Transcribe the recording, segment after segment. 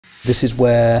This is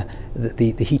where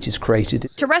the heat is created.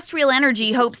 Terrestrial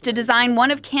Energy hopes to design one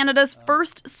of Canada's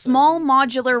first small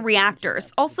modular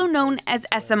reactors, also known as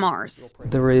SMRs.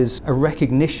 There is a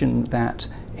recognition that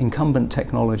incumbent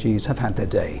technologies have had their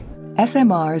day.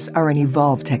 SMRs are an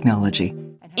evolved technology.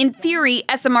 In theory,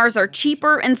 SMRs are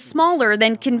cheaper and smaller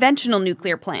than conventional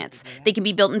nuclear plants. They can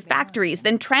be built in factories,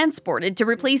 then transported to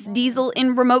replace diesel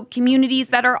in remote communities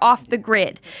that are off the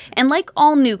grid. And like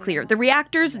all nuclear, the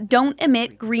reactors don't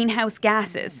emit greenhouse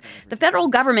gases. The federal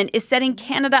government is setting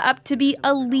Canada up to be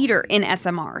a leader in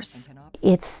SMRs.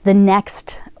 It's the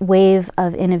next wave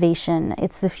of innovation.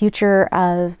 It's the future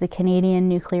of the Canadian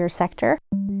nuclear sector.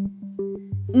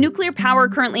 Nuclear power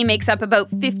currently makes up about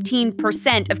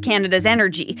 15% of Canada's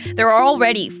energy. There are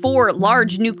already 4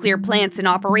 large nuclear plants in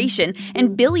operation,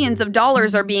 and billions of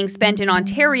dollars are being spent in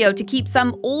Ontario to keep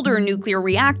some older nuclear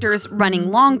reactors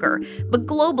running longer. But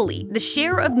globally, the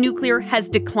share of nuclear has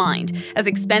declined as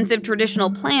expensive traditional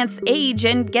plants age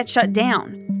and get shut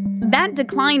down. That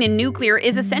decline in nuclear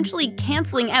is essentially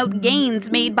canceling out gains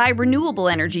made by renewable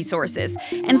energy sources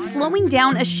and slowing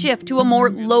down a shift to a more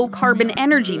low-carbon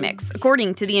energy mix,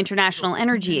 according to the International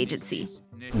Energy Agency.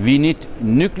 We need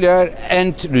nuclear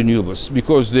and renewables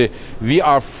because we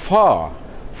are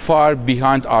far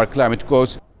behind our climate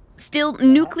goals. Still,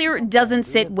 nuclear doesn't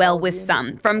sit well with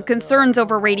some, from concerns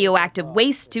over radioactive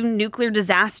waste to nuclear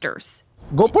disasters.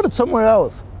 Go put it somewhere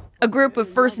else. A group of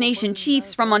First Nation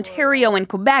chiefs from Ontario and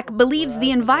Quebec believes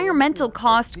the environmental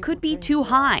cost could be too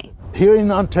high. Here in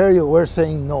Ontario, we're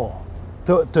saying no.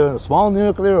 To small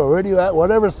nuclear or radioactive,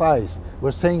 whatever size,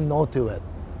 we're saying no to it.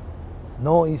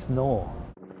 No is no.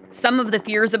 Some of the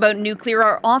fears about nuclear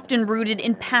are often rooted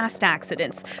in past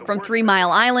accidents, from 3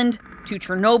 Mile Island to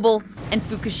Chernobyl and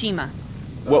Fukushima.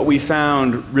 What we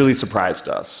found really surprised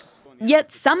us.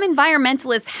 Yet some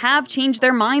environmentalists have changed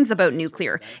their minds about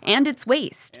nuclear and its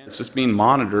waste. It's just being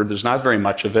monitored. There's not very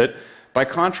much of it. By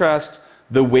contrast,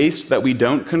 the waste that we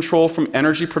don't control from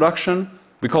energy production,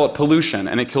 we call it pollution,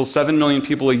 and it kills 7 million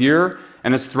people a year,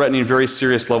 and it's threatening very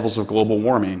serious levels of global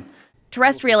warming.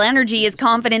 Terrestrial Energy is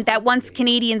confident that once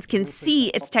Canadians can see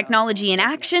its technology in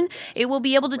action, it will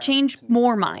be able to change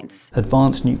more minds.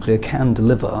 Advanced nuclear can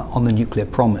deliver on the nuclear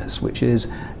promise, which is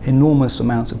enormous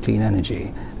amounts of clean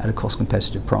energy at a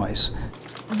cost-competitive price.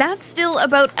 That's still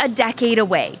about a decade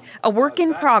away, a work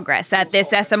in progress at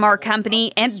this SMR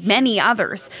company and many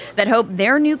others that hope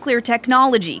their nuclear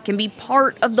technology can be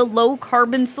part of the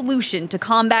low-carbon solution to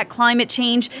combat climate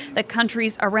change that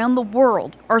countries around the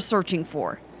world are searching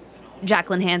for.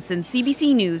 Jacqueline Hansen,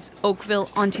 CBC News, Oakville,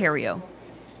 Ontario.